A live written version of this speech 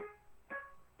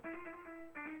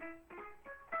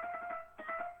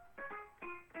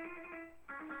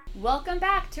Welcome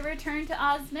back to Return to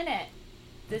Oz Minute.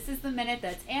 This is the minute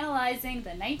that's analyzing the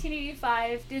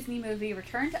 1985 Disney movie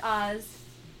Return to Oz.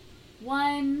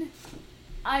 One,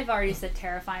 I've already said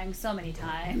terrifying so many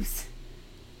times,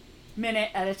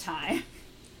 minute at a time.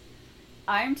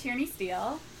 I'm Tierney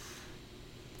Steele.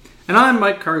 And I'm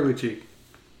Mike Carlucci.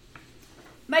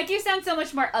 Mike, you sound so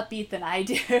much more upbeat than I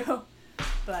do.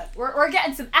 But we're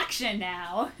getting some action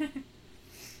now.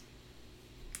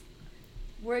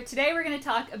 Today we're going to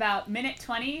talk about minute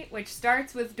 20, which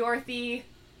starts with Dorothy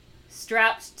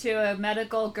strapped to a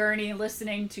medical gurney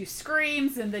listening to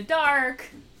screams in the dark.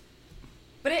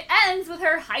 But it ends with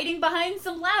her hiding behind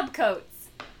some lab coats.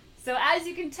 So as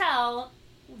you can tell,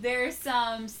 there's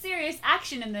some serious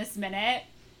action in this minute.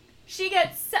 She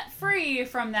gets set free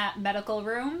from that medical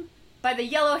room by the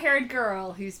yellow-haired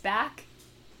girl who's back.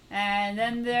 And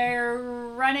then they're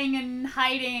running and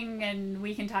hiding, and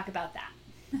we can talk about that.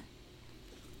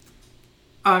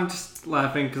 I'm just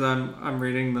laughing because I'm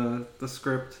reading the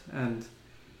script, and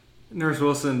Nurse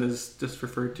Wilson is just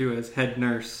referred to as head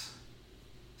nurse.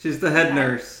 She's the head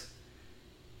nurse.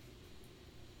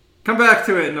 Come back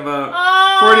to it in about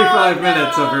 45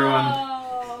 minutes, everyone.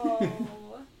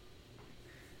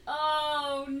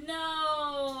 Oh,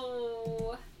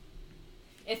 no.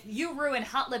 If you ruin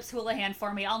Hot Lips Houlihan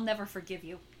for me, I'll never forgive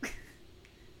you.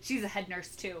 She's a head nurse,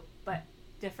 too, but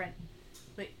different.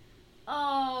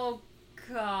 Oh,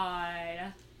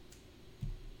 God.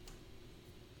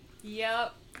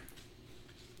 Yep.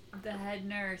 The head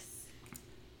nurse.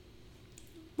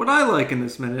 What I like in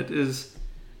this minute is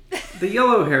the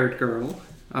yellow-haired girl.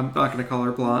 I'm not going to call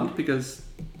her blonde because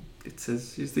it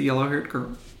says she's the yellow-haired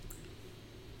girl.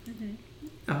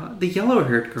 Mm-hmm. The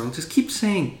yellow-haired girl just keeps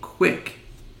saying quick.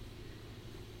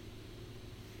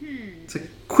 It's like,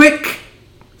 quick!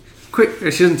 Quick!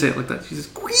 She doesn't say it like that. She says,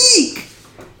 quick!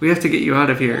 We have to get you out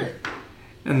of here.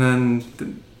 And then,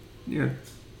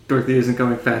 Dorothy isn't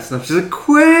going fast enough. She's like,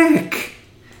 quick!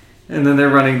 And then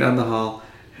they're running down the hall.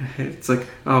 It's like,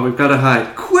 oh, we've got to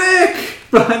hide. Quick!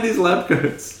 Behind these lab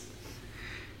coats.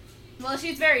 Well,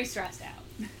 she's very stressed out.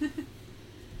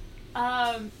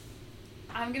 I'm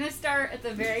going to start at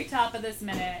the very top of this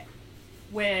minute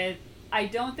with, I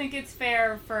don't think it's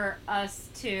fair for us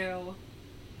to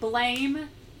blame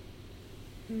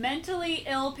mentally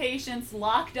ill patients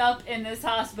locked up in this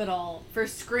hospital for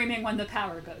screaming when the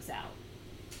power goes out.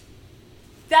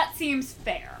 That seems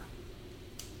fair.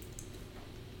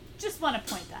 Just want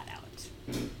to point that out.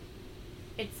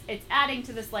 It's adding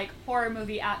to this, horror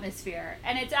movie atmosphere,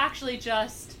 and it's actually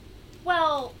just,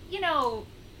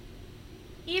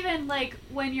 even,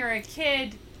 when you're a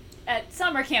kid at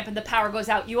summer camp and the power goes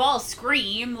out, you all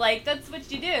scream. That's what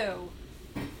you do.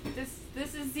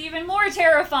 This is even more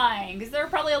terrifying, because they're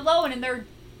probably alone in their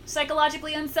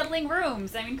psychologically unsettling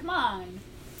rooms. I mean, come on.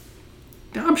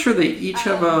 I'm sure they each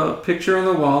have a picture on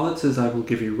the wall that says, I will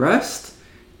give you rest.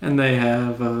 And they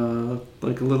have, a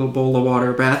little bowl of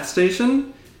water bath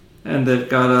station. And they've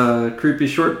got a creepy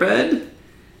short bed.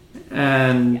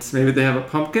 And maybe they have a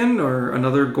pumpkin or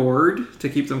another gourd to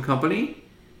keep them company.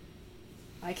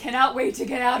 I cannot wait to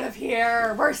get out of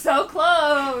here. We're so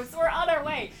close. We're on our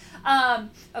way.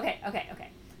 Okay.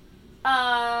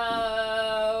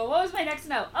 What was my next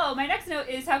note? Oh, my next note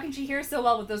is how can she hear so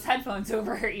well with those headphones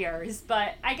over her ears?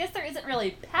 But I guess there isn't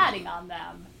really padding on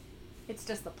them. It's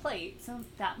just the plate, so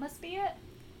that must be it?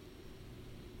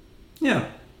 Yeah.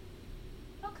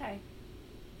 Okay.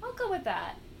 I'll go with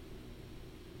that.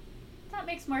 That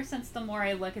makes more sense the more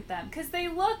I look at them. Because they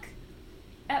look,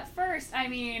 at first,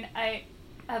 I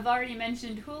have already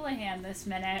mentioned Houlihan this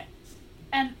minute,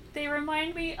 and they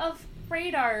remind me of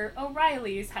Radar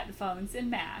O'Reilly's headphones in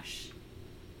MASH.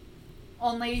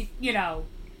 Only,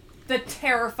 the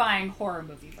terrifying horror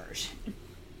movie version.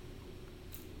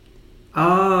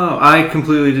 Oh, I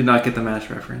completely did not get the MASH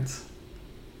reference.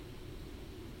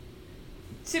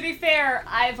 To be fair,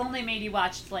 I've only made you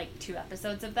watch 2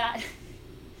 episodes of that.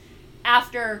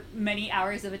 After many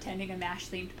hours of attending a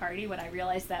MASH-themed party, when I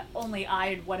realized that only I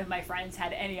and one of my friends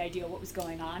had any idea what was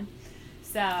going on.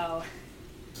 So,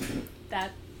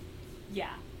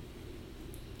 yeah.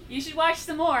 You should watch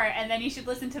some more, and then you should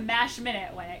listen to MASH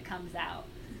Minute when it comes out.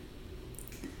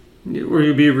 Will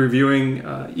you be reviewing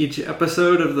each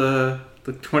episode of the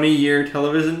 20-year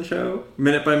television show,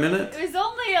 minute by minute? It was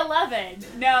only 11.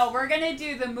 No, we're going to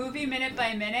do the movie minute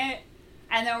by minute,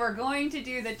 and then we're going to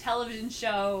do the television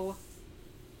show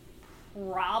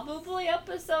probably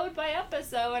episode by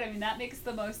episode. That makes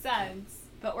the most sense.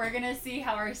 But we're going to see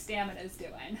how our stamina's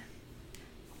doing.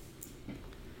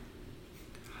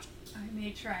 I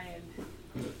may try and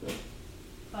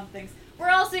bump things. We're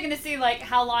also going to see,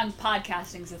 how long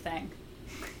podcasting's a thing.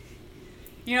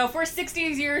 if we're 60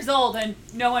 years old and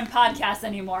no one podcasts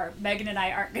anymore, Megan and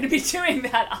I aren't going to be doing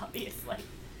that, obviously.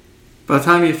 By the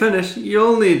time you finish,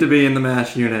 you'll need to be in the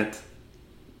MASH unit.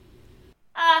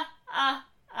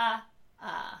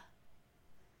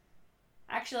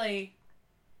 Actually,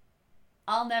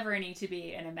 I'll never need to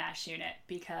be in a MASH unit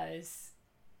because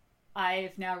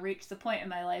I've now reached the point in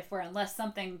my life where unless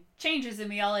something changes and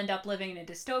we all end up living in a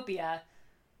dystopia,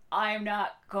 I'm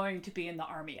not going to be in the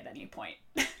army at any point.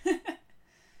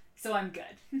 So I'm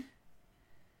good.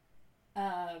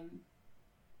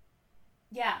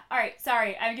 Yeah, alright,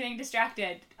 sorry, I'm getting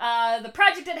distracted. The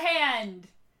project at hand!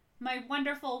 My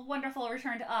wonderful, wonderful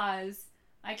return to Oz.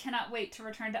 I cannot wait to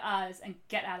return to Oz and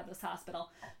get out of this hospital.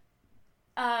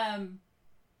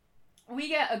 We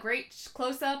get a great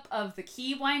close-up of the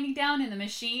key winding down in the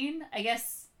machine. I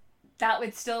guess that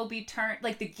would still be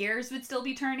the gears would still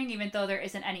be turning even though there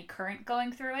isn't any current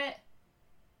going through it.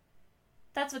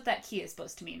 That's what that key is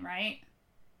supposed to mean, right?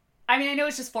 I mean, I know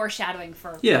it's just foreshadowing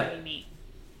for when we meet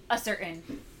a certain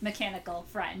mechanical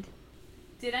friend.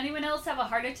 Did anyone else have a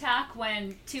heart attack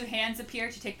when two hands appear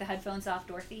to take the headphones off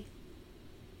Dorothy?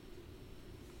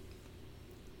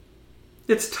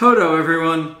 It's Toto,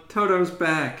 everyone. Toto's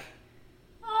back.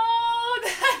 Oh,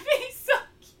 that'd be so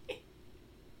cute.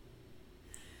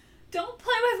 Don't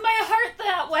play with my heart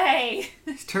that way.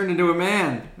 He's turned into a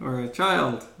man or a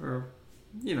child or,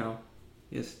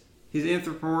 yes. He's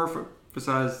anthropomorphic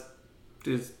besides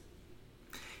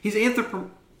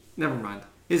never mind.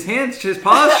 His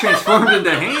paws transformed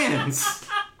into hands.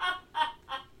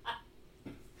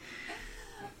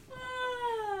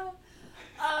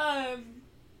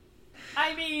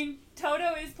 I mean,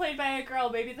 Toto is played by a girl.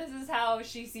 Maybe this is how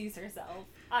she sees herself.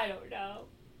 I don't know.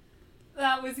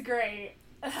 That was great.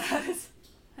 That was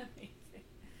amazing.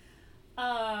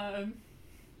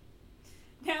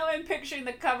 Now I'm picturing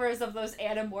the covers of those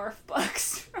Animorph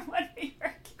books from when we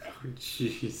were kids. Oh,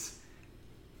 jeez.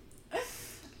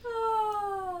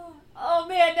 Oh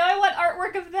man, now I want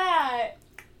artwork of that.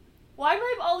 Why do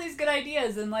I have all these good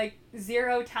ideas and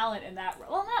zero talent in that?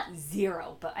 Well, not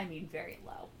zero, but I mean very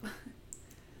low.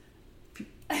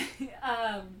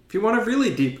 If you want a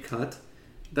really deep cut,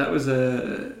 that was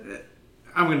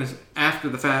after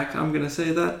the fact, I'm gonna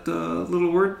say that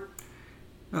little word.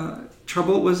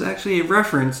 Trouble was actually a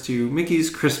reference to Mickey's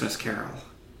Christmas Carol.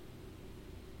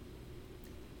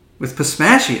 With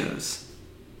pistachios.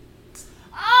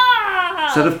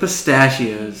 Instead of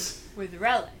pistachios. With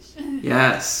relish.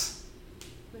 Yes.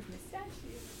 With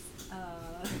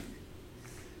pistachios.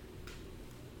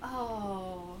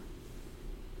 Oh.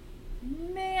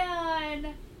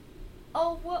 Man.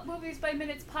 Oh, What Movies by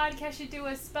Minutes podcast should do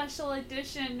a special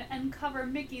edition and cover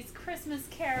Mickey's Christmas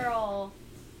Carol.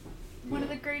 One of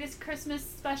the greatest Christmas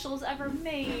specials ever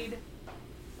made.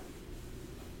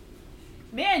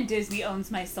 Man, Disney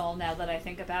owns my soul now that I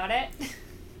think about it.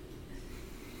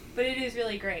 But it is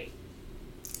really great.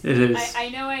 It is. I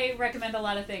know I recommend a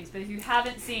lot of things, but if you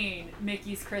haven't seen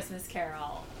Mickey's Christmas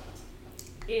Carol,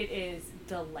 it is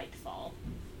delightful.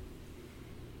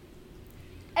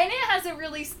 And it has a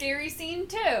really scary scene,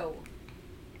 too.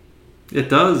 It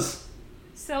does.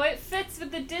 So it fits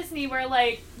with the Disney where,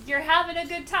 you're having a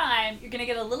good time, you're going to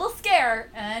get a little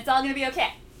scare, and it's all going to be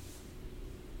okay.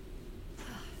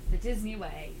 The Disney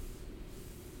way.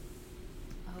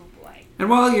 Oh, boy. And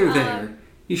while you're there,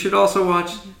 you should also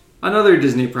watch another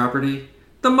Disney property,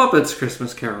 The Muppets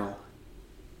Christmas Carol.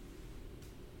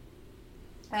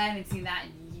 I haven't seen that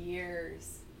in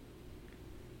years.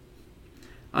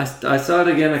 I saw it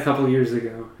again a couple years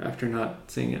ago after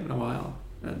not seeing it in a while,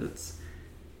 and it's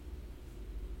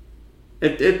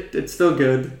still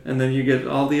good. And then you get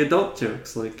all the adult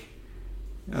jokes like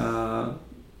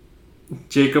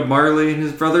Jacob Marley and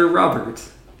his brother Robert,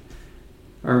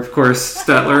 or of course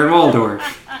Statler and Waldorf.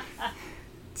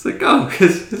 It's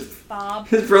because Bob.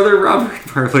 His brother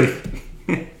Robert Marley.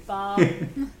 Bob.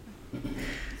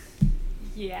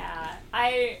 Yeah,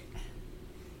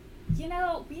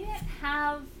 we didn't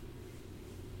have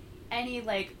any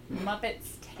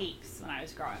Muppets tapes when I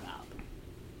was growing up.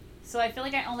 So I feel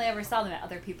like I only ever saw them at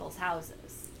other people's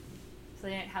houses. So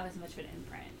they didn't have as much of an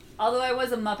imprint. Although I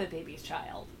was a Muppet Babies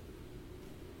child.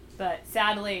 But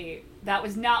sadly, that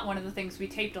was not one of the things we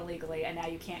taped illegally, and now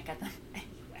you can't get them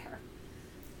anywhere.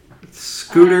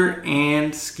 Scooter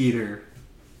and Skeeter.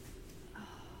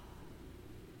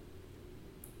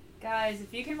 Guys,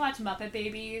 if you can watch Muppet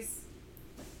Babies,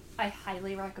 I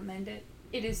highly recommend it.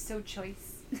 It is so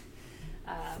choice.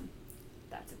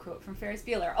 That's a quote from Ferris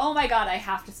Bueller. Oh my god, I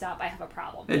have to stop. I have a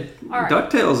problem. All right.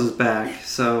 DuckTales is back,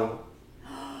 so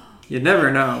you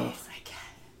never know. Yes,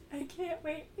 I can't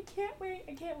wait. I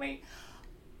can't wait.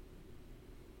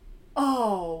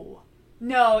 Oh,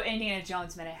 no, Indiana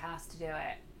Jones minute has to do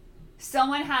it.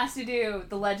 Someone has to do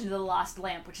The Legend of the Lost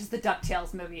Lamp, which is the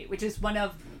DuckTales movie, which is one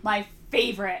of my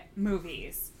favorite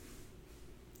movies.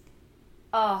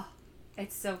 Oh,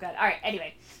 it's so good. All right,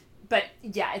 anyway. But,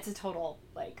 yeah, it's a total,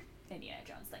 like, Indiana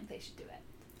Jones thing. They should do it.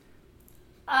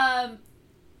 I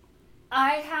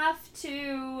have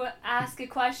to ask a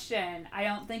question I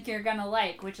don't think you're gonna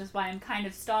like, which is why I'm kind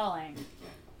of stalling.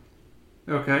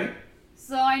 Okay.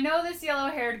 So I know this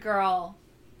yellow-haired girl.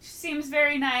 She seems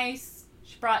very nice.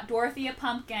 She brought Dorothy a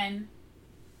pumpkin.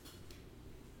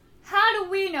 How do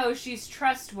we know she's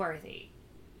trustworthy?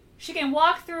 She can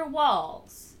walk through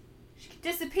walls. She can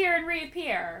disappear and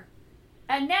reappear.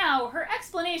 And now her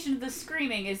explanation of the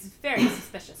screaming is very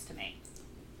suspicious to me.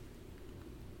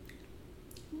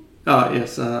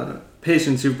 Yes,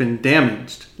 patients who've been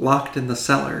damaged, locked in the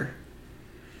cellar.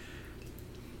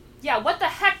 Yeah, what the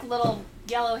heck, little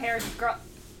yellow-haired girl...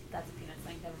 That's a Peanuts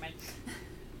thing, never mind.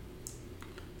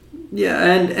 Yeah,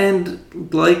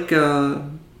 and like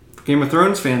Game of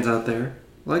Thrones fans out there,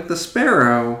 like the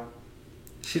Sparrow,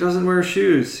 she doesn't wear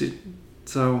shoes.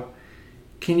 So,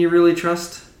 can you really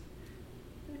trust...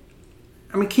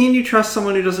 I mean, can you trust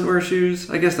someone who doesn't wear shoes?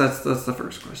 I guess that's the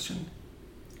first question.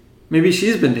 Maybe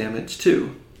she's been damaged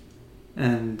too,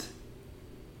 and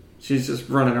she's just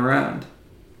running around.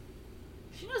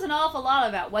 She knows an awful lot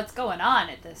about what's going on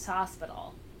at this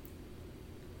hospital.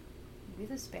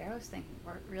 Maybe the Sparrows thing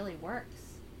really works.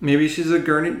 Maybe she's a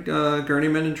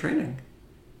Gurneyman in training.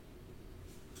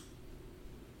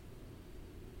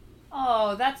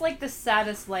 Oh, that's like the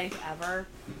saddest life ever.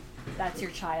 That's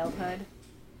your childhood.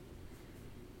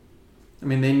 I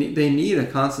mean, they need a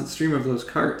constant stream of those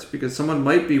carts because someone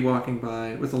might be walking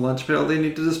by with a lunch pail they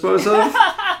need to dispose of,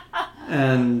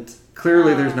 and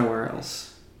clearly there's nowhere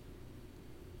else.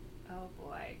 Oh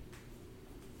boy.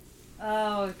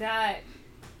 Oh, that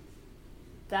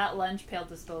lunch pail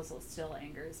disposal still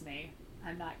angers me.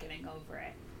 I'm not getting over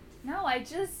it. No,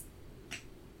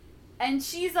 and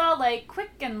she's all like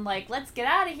quick and like, let's get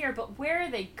out of here, but where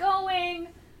are they going?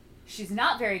 She's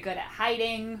not very good at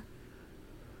hiding.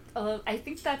 Although I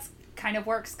think that's kind of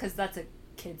works because that's a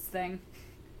kid's thing.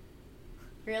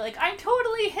 Where you're like, I'm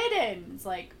totally hidden. It's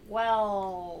like,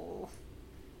 well,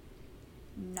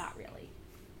 not really.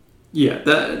 Yeah,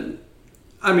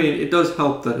 I mean, it does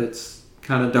help that it's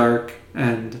kind of dark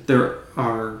and there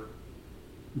are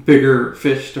bigger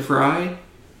fish to fry.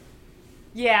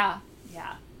 Yeah.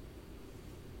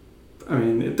 I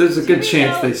mean, there's a good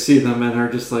chance they see them and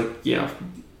are just like, yeah,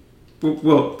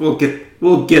 we'll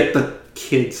get the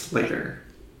kids later.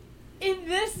 In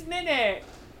this minute,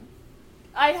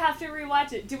 I have to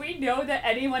rewatch it. Do we know that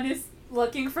anyone is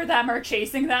looking for them or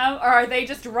chasing them, or are they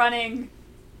just running?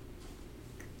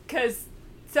 Because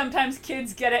sometimes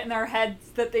kids get it in their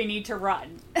heads that they need to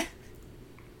run.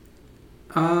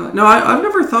 No, I've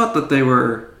never thought that they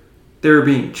were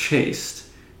being chased,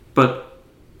 but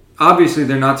obviously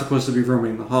they're not supposed to be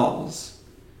roaming the halls.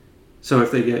 So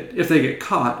if they get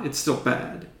caught, it's still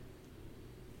bad.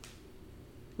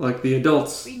 Like the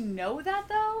adults. We know that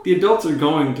though? The adults are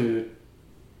going to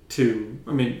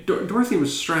I mean, Dorothy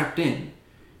was strapped in.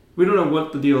 We don't know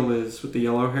what the deal is with the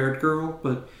yellow-haired girl,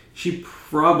 but she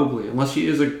probably, unless she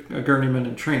is a Gurneyman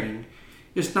in training,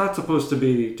 is not supposed to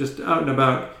be just out and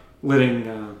about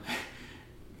letting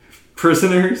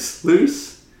prisoners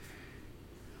loose.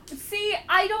 See,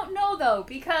 I don't know though,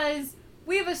 because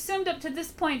we've assumed up to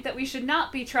this point that we should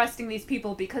not be trusting these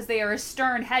people because they are a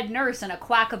stern head nurse and a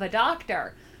quack of a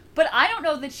doctor. But I don't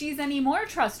know that she's any more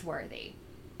trustworthy.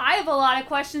 I have a lot of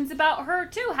questions about her,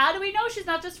 too. How do we know she's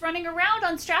not just running around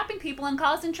unstrapping people and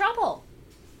causing trouble?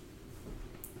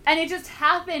 And it just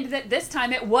happened that this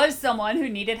time it was someone who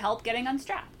needed help getting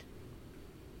unstrapped.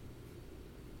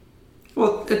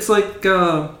 Well, it's like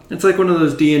one of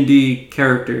those D&D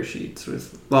character sheets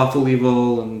with lawful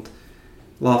evil and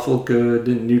lawful good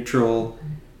and neutral.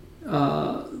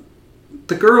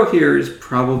 The girl here is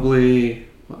probably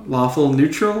lawful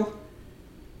neutral?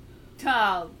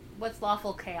 What's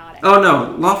lawful chaotic? Oh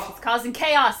no, lawful. It's causing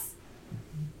chaos.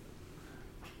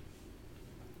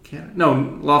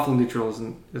 No, lawful neutral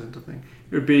isn't a thing.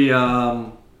 It would be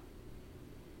Really?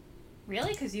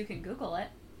 Because you can Google it.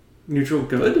 Neutral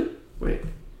good? Wait.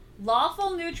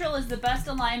 Lawful neutral is the best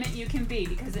alignment you can be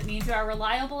because it means you are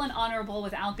reliable and honorable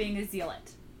without being a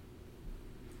zealot.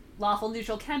 Lawful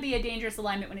neutral can be a dangerous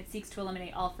alignment when it seeks to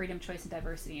eliminate all freedom, choice, and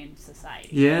diversity in society.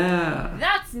 Yeah.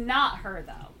 That's not her,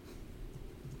 though.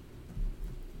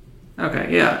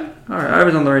 Okay, yeah. Alright, I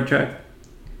was on the right track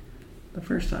the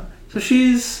first time. So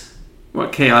she's,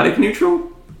 what, chaotic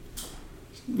neutral?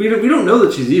 We don't know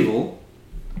that she's evil.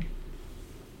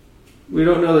 We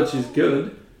don't know that she's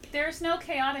good. There's no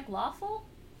chaotic lawful?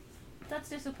 That's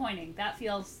disappointing. That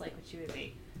feels like what she would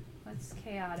be. What's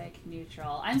chaotic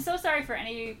neutral? I'm so sorry for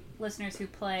any listeners who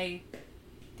play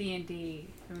D&D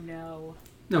who know.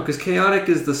 No, because chaotic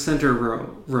is the center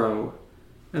row.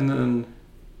 And then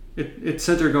it's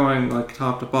center going like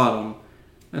top to bottom.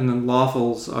 And then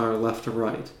lawfuls are left to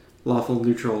right. Lawful,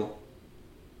 neutral,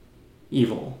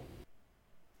 evil.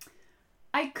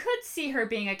 I could see her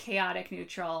being a chaotic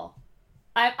neutral.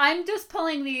 I'm just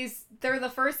pulling these. They're the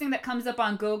first thing that comes up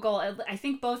on Google. I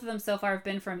think both of them so far have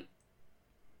been from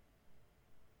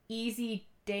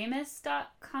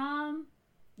easydamus.com.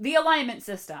 The alignment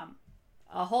system.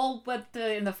 A whole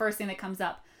in the first thing that comes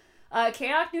up. A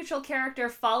chaotic neutral character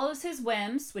follows his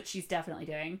whims, which she's definitely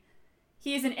doing.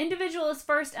 He is an individualist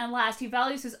first and last. He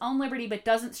values his own liberty but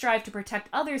doesn't strive to protect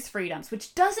others' freedoms,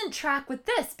 which doesn't track with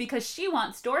this because she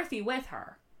wants Dorothy with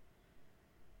her.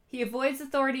 He avoids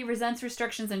authority, resents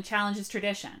restrictions, and challenges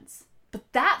traditions.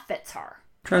 But that fits her.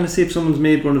 Trying to see if someone's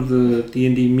made one of the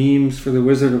D&D memes for the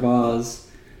Wizard of Oz.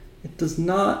 It does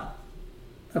not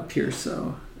appear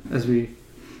so.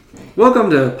 Welcome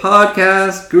to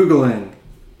Podcast Googling.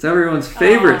 It's everyone's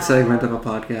favorite segment of a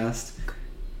podcast.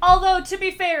 Although, to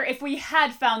be fair, if we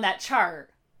had found that chart,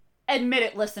 admit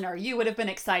it, listener, you would have been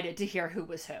excited to hear who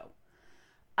was who.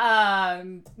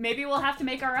 Maybe we'll have to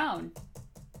make our own.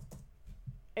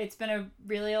 It's been a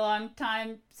really long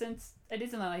time since I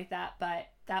did something like that, but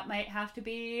that might have to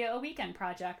be a weekend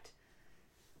project.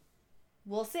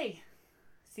 We'll see.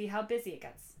 See how busy it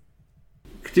gets.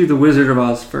 Could do the Wizard of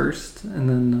Oz first, and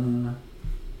then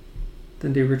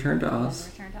do Return to Oz.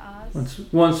 Return to Oz.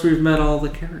 Once we've met all the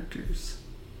characters.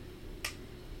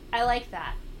 I like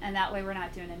that, and that way we're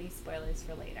not doing any spoilers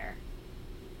for later.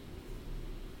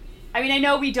 I mean, I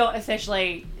know we don't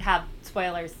officially have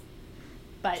spoilers,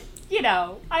 but, you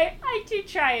know, I do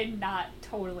try and not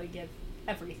totally give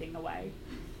everything away.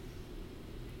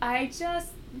 I just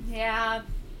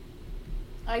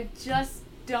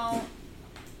don't...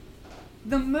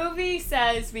 The movie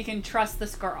says we can trust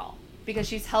this girl because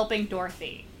she's helping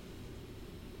Dorothy.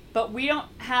 But we don't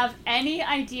have any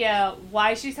idea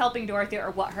why she's helping Dorothy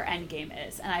or what her end game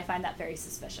is, and I find that very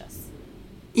suspicious.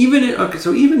 Even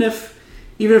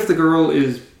if the girl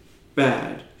is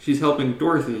bad, she's helping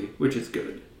Dorothy, which is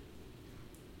good.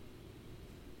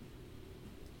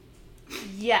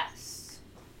 Yes.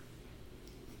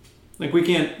 Like we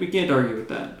can't argue with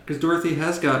that because Dorothy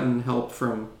has gotten help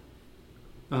from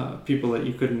people that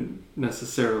you couldn't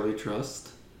necessarily trust.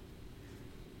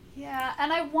 Yeah,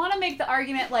 and I want to make the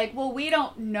argument like, well, we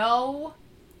don't know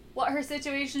what her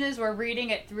situation is. We're reading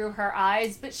it through her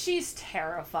eyes, but she's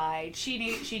terrified.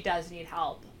 She does need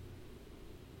help.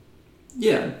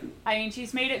 Yeah. I mean,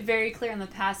 she's made it very clear in the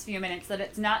past few minutes that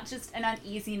it's not just an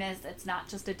uneasiness, it's not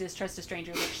just a distrust of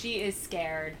strangers, like she is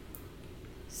scared.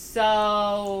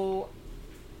 So,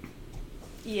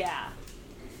 yeah.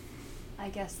 I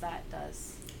guess that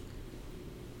does.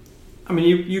 I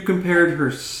mean, you compared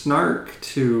her snark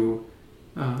to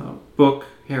book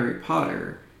Harry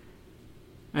Potter,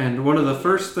 and one of the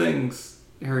first things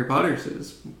Harry Potter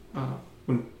says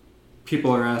when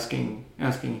people are asking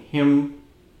him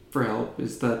for help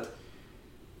is that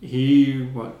he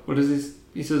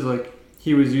says like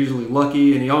he was usually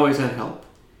lucky and he always had help.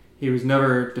 He was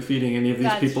never defeating any of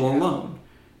these people alone.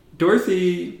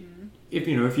 Dorothy, if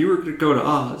you were to go to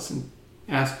Oz and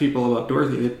ask people about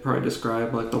Dorothy, they'd probably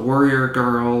describe like the warrior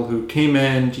girl who came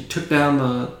in, she took down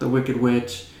the Wicked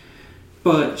Witch,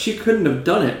 but she couldn't have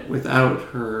done it without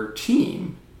her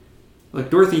team. Like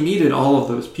Dorothy needed all of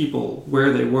those people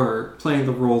where they were, playing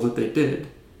the role that they did.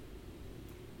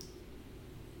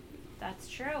 That's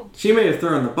true. She may have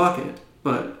thrown the bucket,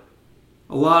 but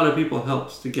a lot of people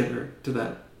helped to get her to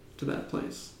that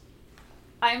place.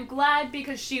 I'm glad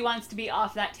because she wants to be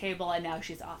off that table and now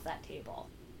she's off that table.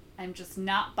 I'm just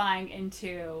not buying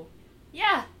into,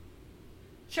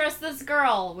 trust this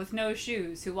girl with no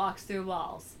shoes who walks through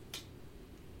walls.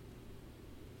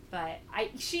 But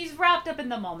she's wrapped up in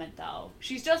the moment, though.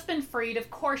 She's just been freed. Of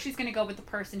course she's going to go with the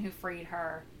person who freed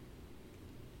her.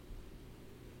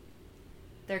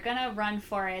 They're going to run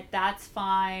for it. That's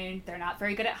fine. They're not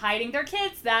very good at hiding their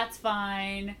kids. That's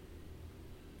fine.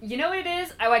 You know what it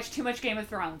is? I watch too much Game of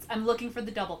Thrones. I'm looking for the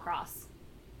double cross.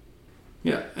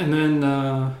 Yeah, and then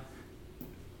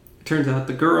it turns out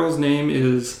the girl's name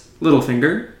is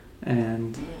Littlefinger,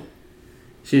 and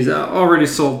she's already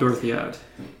sold Dorothy out.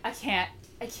 I can't.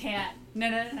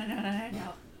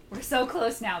 No. We're so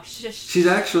close now. Shh. She's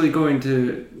actually going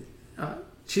to...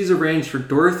 she's arranged for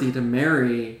Dorothy to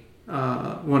marry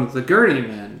one of the Gurney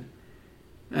men.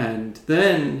 And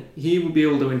then he will be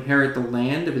able to inherit the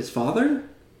land of his father?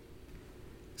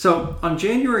 So, on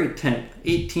January 10th,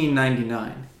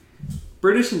 1899,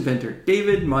 British inventor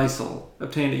David Meisel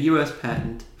obtained a U.S.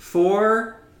 patent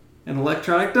for an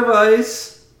electronic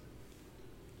device,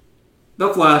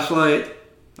 the flashlight.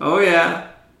 Oh yeah.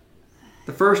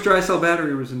 The first dry cell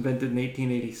battery was invented in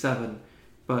 1887,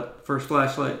 but first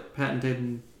flashlight patented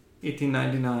in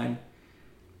 1899,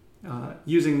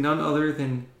 using none other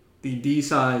than the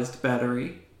D-sized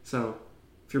battery. So,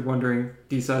 if you're wondering,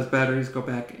 D-sized batteries go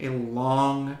back a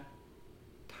long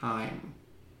time.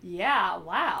 Yeah,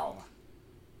 wow.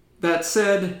 That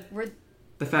said,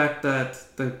 the fact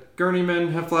that the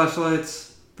gurneymen have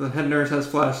flashlights, the head nurse has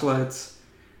flashlights,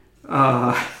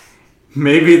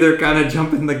 maybe they're kind of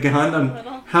jumping the gun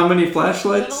on how many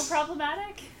flashlights. A little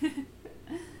problematic.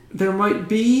 There might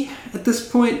be, at this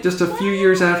point, just a few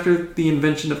years after the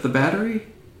invention of the battery.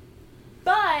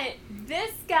 But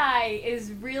this guy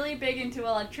is really big into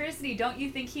electricity. Don't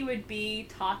you think he would be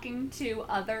talking to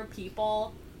other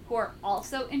people who are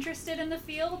also interested in the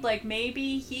field? Like,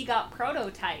 maybe he got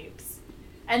prototypes.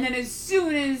 And then as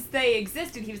soon as they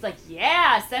existed, he was like,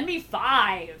 yeah, send me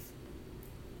 5.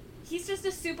 He's just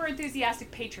a super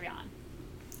enthusiastic Patreon.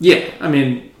 Yeah, I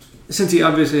mean, since he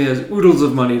obviously has oodles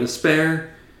of money to spare,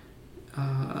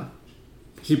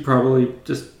 he probably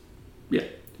just,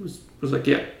 was like,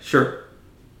 yeah, sure.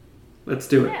 Let's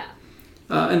do it. Yeah.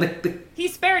 And he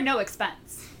spared no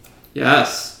expense.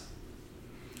 Yes.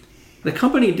 The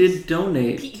company did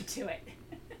donate. Beat you to it.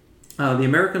 The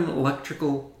American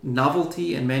Electrical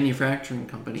Novelty and Manufacturing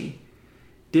Company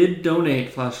did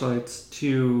donate flashlights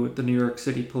to the New York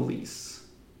City Police.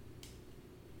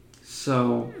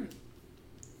 So,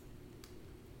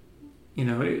 you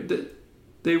know,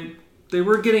 they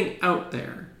were getting out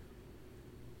there.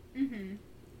 Mm-hmm.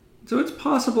 So it's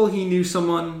possible he knew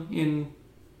someone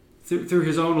through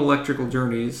his own electrical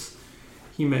journeys.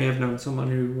 He may have known someone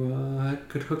who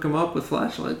could hook him up with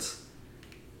flashlights.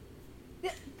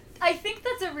 I think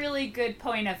that's a really good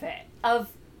point of it. Of,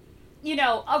 you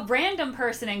know, a random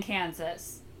person in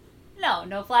Kansas.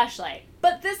 No flashlight.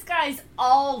 But this guy's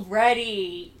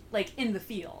already, like, in the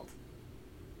field.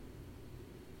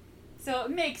 So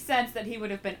it makes sense that he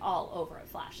would have been all over at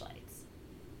flashlights.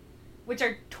 Which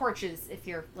are torches if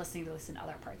you're listening to this in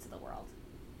other parts of the world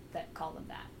that call them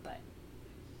that. But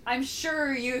I'm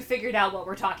sure you figured out what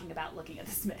we're talking about looking at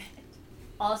this minute.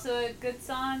 Also a good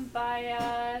song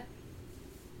by,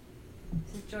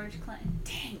 is it George Clinton?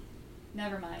 Dang.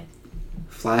 Never mind.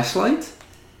 Flashlight?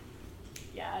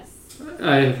 Yes.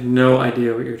 I have no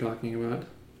idea what you're talking about.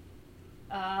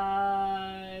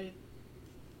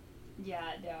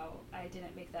 Yeah, no. I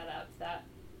didn't make that up. That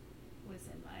was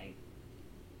in my...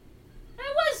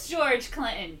 That was George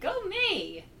Clinton. Go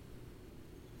me!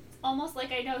 It's almost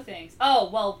like I know things.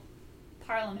 Oh, well,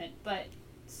 Parliament, but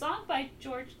song by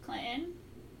George Clinton.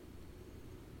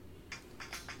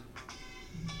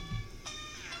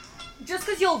 Just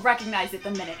because you'll recognize it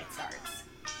the minute it starts.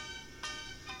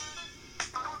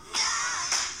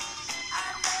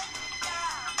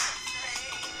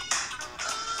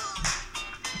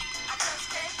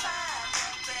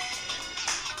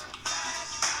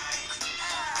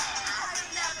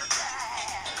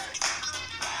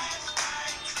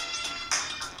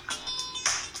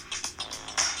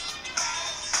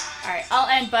 Alright, I'll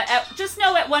end, but just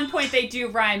know at one point they do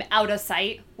rhyme out of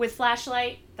sight with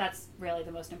flashlight. That's really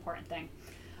the most important thing.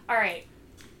 Alright.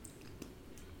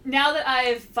 Now that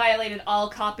I've violated all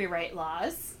copyright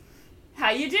laws, how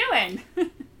you doing?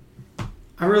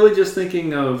 I'm really just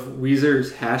thinking of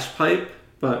Weezer's Hash Pipe,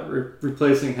 but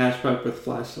replacing Hash Pipe with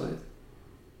flashlight.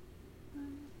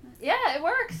 Yeah, it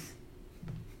works.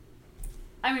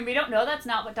 I mean, we don't know that's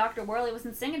not what Dr. Worley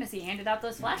wasn't singing as he handed out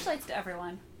those flashlights to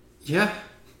everyone. Yeah.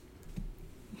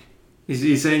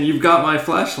 He's saying, you've got my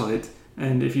flashlight,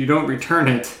 and if you don't return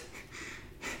it,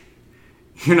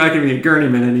 you're not going to be a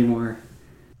gurneyman anymore.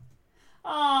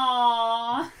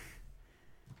 Aww.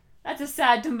 That's a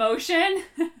sad demotion.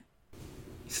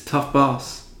 He's a tough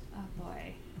boss. Oh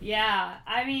boy. Yeah,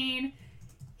 I mean,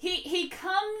 he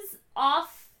comes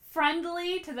off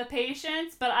friendly to the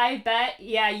patients, but I bet,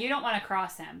 yeah, you don't want to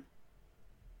cross him.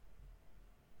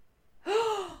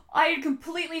 I had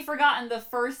completely forgotten the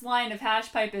first line of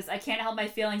Hash Pipe is, I can't help my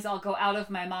feelings, I'll go out of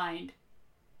my mind.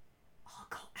 I'll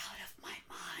go out of my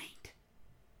mind.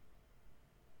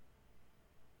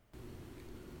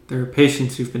 There are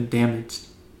patients who've been damaged,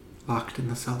 locked in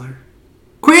the cellar.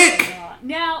 Quick!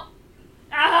 Now,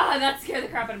 that scared the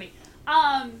crap out of me.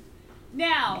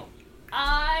 Now,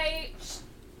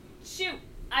 shoot,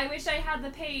 I wish I had the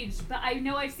page, but I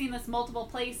know I've seen this multiple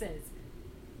places.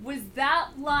 Was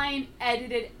that line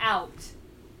edited out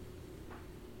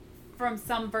from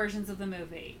some versions of the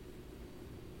movie?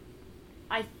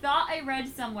 I thought I read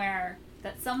somewhere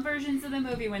that some versions of the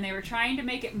movie, when they were trying to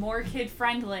make it more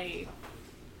kid-friendly,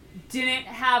 didn't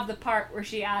have the part where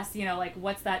she asks, like,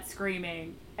 what's that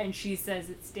screaming? And she says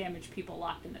it's damaged people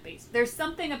locked in the basement. There's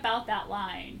something about that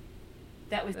line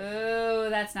that was, oh,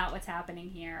 that's not what's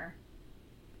happening here.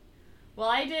 Well,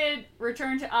 I did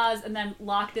Return to Oz and then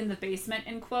Locked in the Basement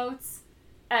in quotes.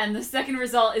 And the second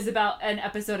result is about an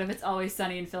episode of It's Always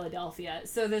Sunny in Philadelphia.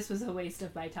 So this was a waste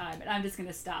of my time. And I'm just going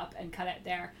to stop and cut it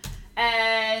there.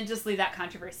 And just leave that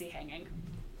controversy hanging.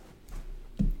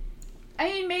 I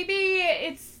mean, maybe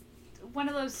it's one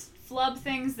of those flub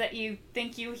things that you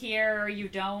think you hear or you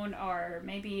don't. Or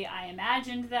maybe I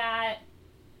imagined that.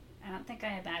 I don't think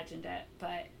I imagined it.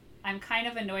 But I'm kind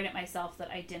of annoyed at myself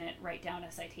that I didn't write down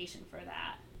a citation for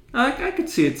that. I could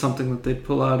see it's something that they'd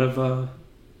pull out of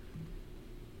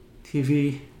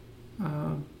TV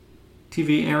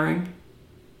airing.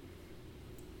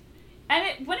 And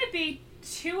it wouldn't be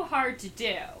too hard to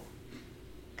do.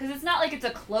 Because it's not like it's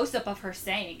a close-up of her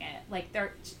saying it. Like,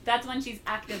 that's when she's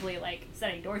actively, like,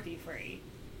 setting Dorothy free.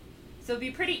 So it'd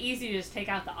be pretty easy to just take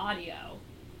out the audio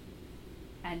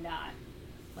and not,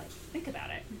 think about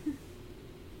it.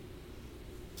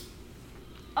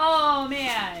 Oh,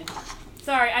 man.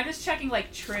 Sorry, I'm just checking,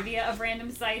 trivia of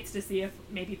random sites to see if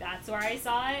maybe that's where I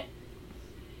saw it.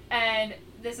 And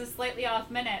this is slightly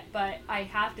off minute, but I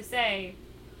have to say,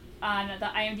 on the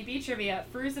IMDb trivia,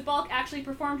 Fairuza Balk actually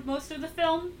performed most of the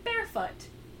film barefoot,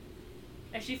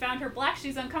 as she found her black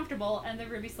shoes uncomfortable and the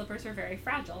ruby slippers were very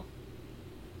fragile.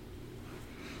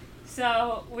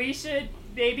 So we should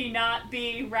maybe not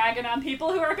be ragging on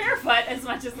people who are barefoot as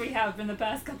much as we have in the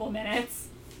past couple minutes.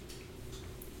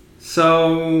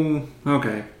 So,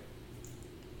 okay.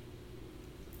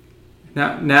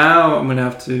 Now I'm gonna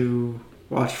have to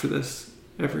watch for this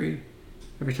every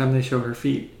time they show her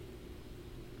feet.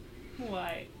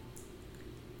 Why?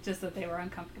 Just that they were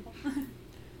uncomfortable.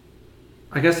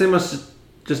 I guess they must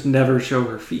just never show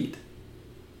her feet.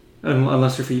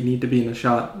 Unless her feet need to be in the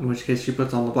shot, in which case she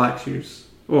puts on the black shoes.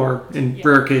 Or, in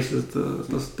rare cases,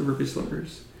 the ruby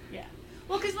slippers. Yeah.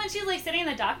 Well, because when she's, sitting in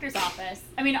the doctor's office,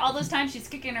 I mean, all those times she's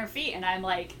kicking her feet and I'm,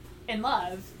 in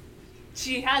love,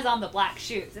 she has on the black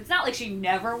shoes. It's not like she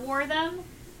never wore them,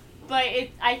 but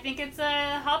I think it's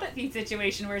a Hobbit feet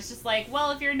situation where it's just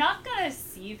well, if you're not going to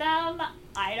see them,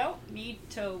 I don't need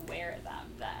to wear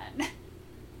them then.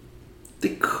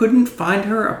 They couldn't find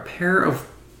her a pair of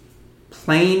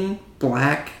plain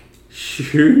black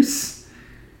shoes?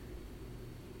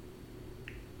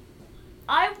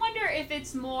 I wonder if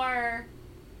it's more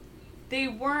they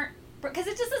weren't, because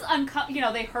it just says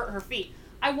they hurt her feet.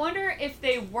 I wonder if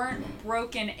they weren't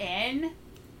broken in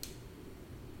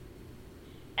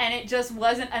and it just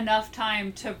wasn't enough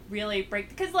time to really break,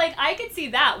 because I could see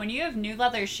that when you have new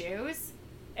leather shoes,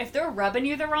 if they're rubbing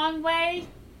you the wrong way,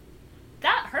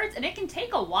 that hurts and it can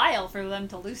take a while for them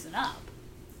to loosen up.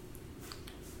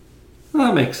 Well,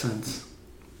 that makes sense.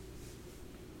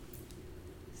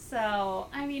 So,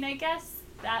 I mean, I guess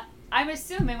that, I'm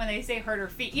assuming when they say hurt her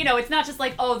feet, it's not just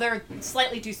oh, they're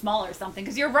slightly too small or something,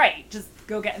 because you're right, just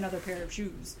go get another pair of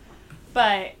shoes.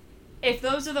 But if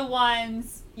those are the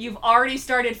ones you've already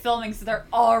started filming, so they're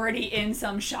already in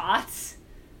some shots,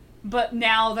 but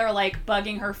now they're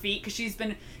bugging her feet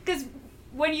because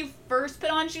when you first put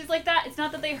on shoes like that, it's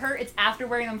not that they hurt, it's after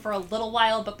wearing them for a little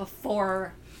while, but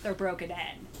before they're broken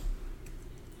in.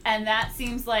 And that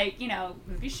seems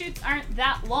movie shoots aren't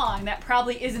that long. That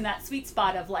probably isn't that sweet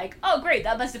spot of oh great,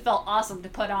 that must have felt awesome to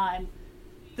put on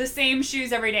the same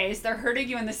shoes every day, so they're hurting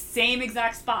you in the same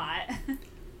exact spot.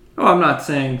 Oh, I'm not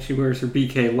saying she wears her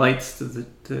BK lights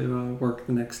to work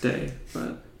the next day,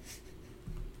 but...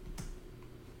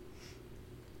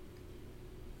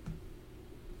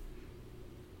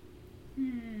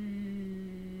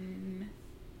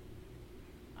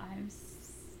 I'm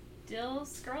still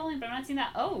scrolling, but I'm not seeing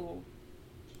that. Oh.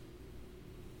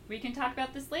 We can talk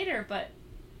about this later, but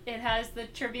it has the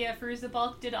trivia. Fairuza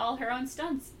Balk did all her own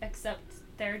stunts, except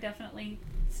there are definitely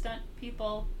stunt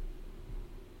people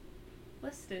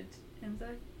listed in the...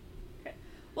 Okay.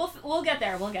 We'll get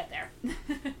there. We'll get there.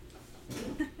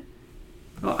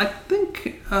 Well, I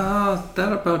think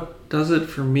that about does it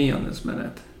for me on this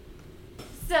minute.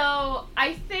 So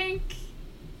I think,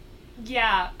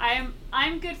 yeah,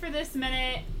 I'm good for this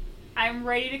minute. I'm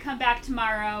ready to come back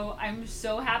tomorrow. I'm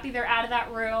so happy they're out of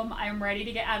that room. I'm ready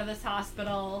to get out of this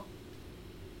hospital.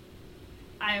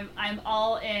 I'm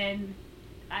all in.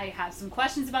 I have some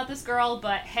questions about this girl,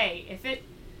 but hey,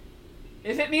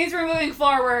 if it means we're moving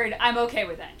forward, I'm okay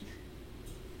with it.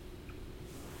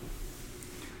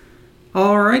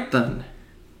 All right then.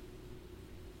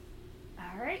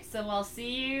 All right, so I'll see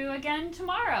you again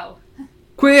tomorrow.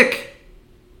 Quick!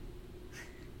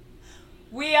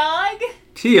 Weog.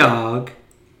 Tiog.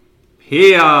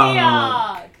 Piog. Piog.